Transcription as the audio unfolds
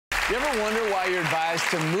You ever wonder why you're advised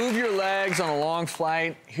to move your legs on a long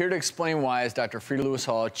flight? Here to explain why is Dr. Frida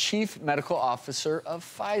Lewis-Hall, Chief Medical Officer of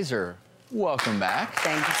Pfizer. Welcome back.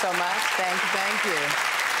 Thank you so much. Thank you.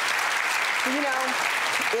 You know,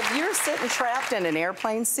 if you're sitting trapped in an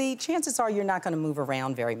airplane seat, chances are you're not going to move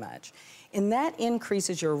around very much. And that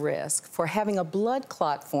increases your risk for having a blood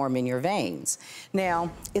clot form in your veins. Now,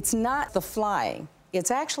 it's not the flying.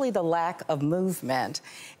 It's actually the lack of movement.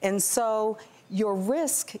 And so your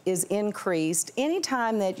risk is increased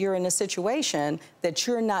anytime that you're in a situation that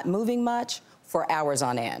you're not moving much for hours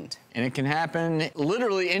on end. And it can happen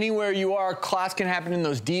literally anywhere you are. Clots can happen in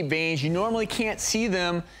those deep veins. You normally can't see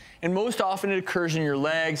them, and most often it occurs in your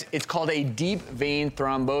legs. It's called a deep vein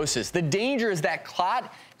thrombosis. The danger is that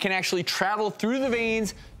clot can actually travel through the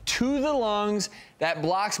veins to the lungs. That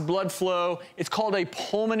blocks blood flow. It's called a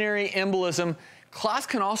pulmonary embolism. Clots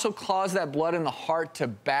can also cause that blood in the heart to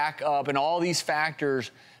back up, and all these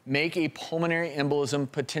factors make a pulmonary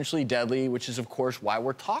embolism potentially deadly, which is, of course, why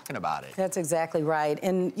we're talking about it. That's exactly right.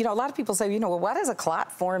 And, you know, a lot of people say, well, why does a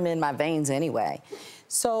clot form in my veins anyway?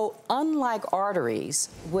 So, unlike arteries,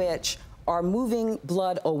 which are moving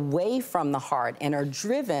blood away from the heart and are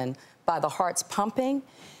driven by the heart's pumping,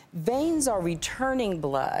 veins are returning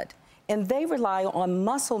blood, and they rely on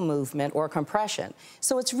muscle movement or compression.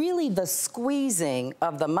 So it's really the squeezing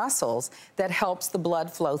of the muscles that helps the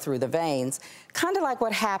blood flow through the veins, kind of like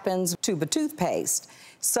what happens to the toothpaste.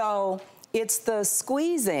 So it's the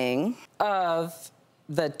squeezing of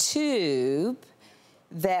the tube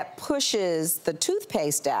that pushes the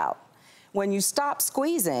toothpaste out. When you stop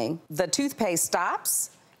squeezing, the toothpaste stops,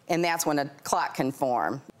 and that's when a clot can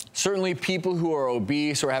form. Certainly people who are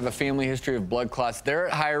obese or have a family history of blood clots, they're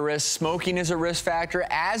at higher risk. Smoking is a risk factor,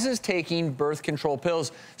 as is taking birth control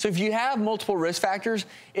pills. So if you have multiple risk factors,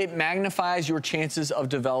 it magnifies your chances of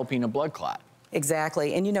developing a blood clot.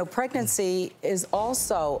 Exactly. And you know, pregnancy is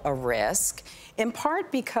also a risk, in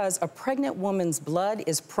part because a pregnant woman's blood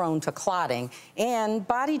is prone to clotting, and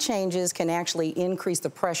body changes can actually increase the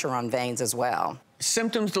pressure on veins as well.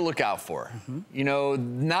 Symptoms to look out for. You know,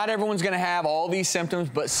 not everyone's gonna have all these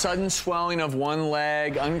symptoms, but sudden swelling of one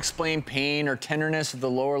leg, unexplained pain or tenderness of the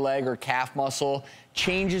lower leg or calf muscle,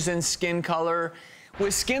 changes in skin color,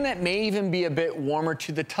 with skin that may even be a bit warmer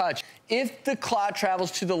to the touch. If the clot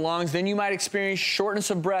travels to the lungs, then you might experience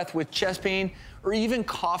shortness of breath with chest pain or even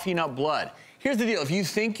coughing up blood. Here's the deal, if you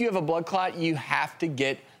think you have a blood clot, you have to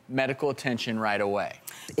get medical attention right away.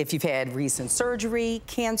 If you've had recent surgery,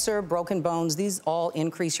 cancer, broken bones, these all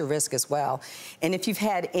increase your risk as well. And if you've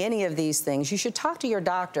had any of these things, you should talk to your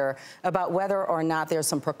doctor about whether or not there's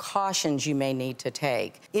some precautions you may need to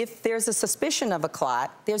take. If there's a suspicion of a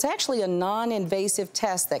clot, there's actually a non-invasive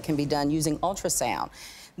test that can be done using ultrasound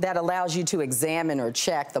that allows you to examine or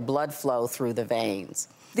check the blood flow through the veins.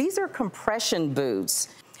 These are compression boots.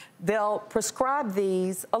 They'll prescribe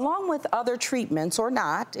these along with other treatments or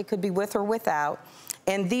not. It could be with or without.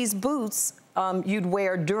 And these boots you'd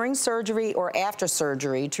wear during surgery or after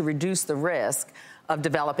surgery to reduce the risk of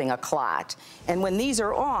developing a clot. And when these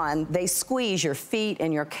are on, they squeeze your feet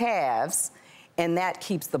and your calves, and that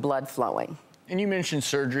keeps the blood flowing. And you mentioned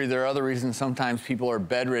surgery. There are other reasons sometimes people are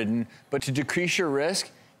bedridden, but to decrease your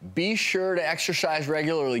risk, be sure to exercise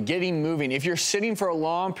regularly, getting moving. If you're sitting for a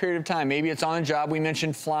long period of time, maybe it's on a job, we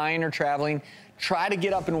mentioned flying or traveling, try to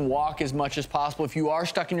get up and walk as much as possible. If you are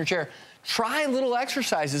stuck in your chair, try little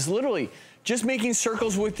exercises, literally. Just making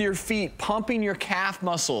circles with your feet, pumping your calf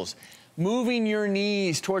muscles, moving your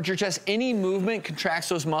knees towards your chest. Any movement contracts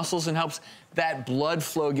those muscles and helps that blood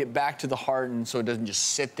flow get back to the heart, and so it doesn't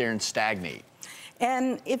just sit there and stagnate.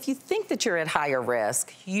 And if you think that you're at higher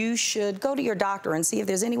risk, you should go to your doctor and see if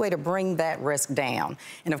there's any way to bring that risk down.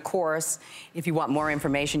 And of course, if you want more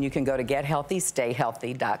information, you can go to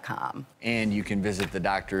gethealthystayhealthy.com. And you can visit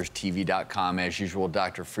thedoctorstv.com as usual.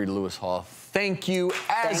 Dr. Frida Lewis-Hall, thank you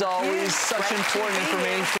as always. Such important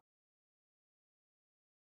information.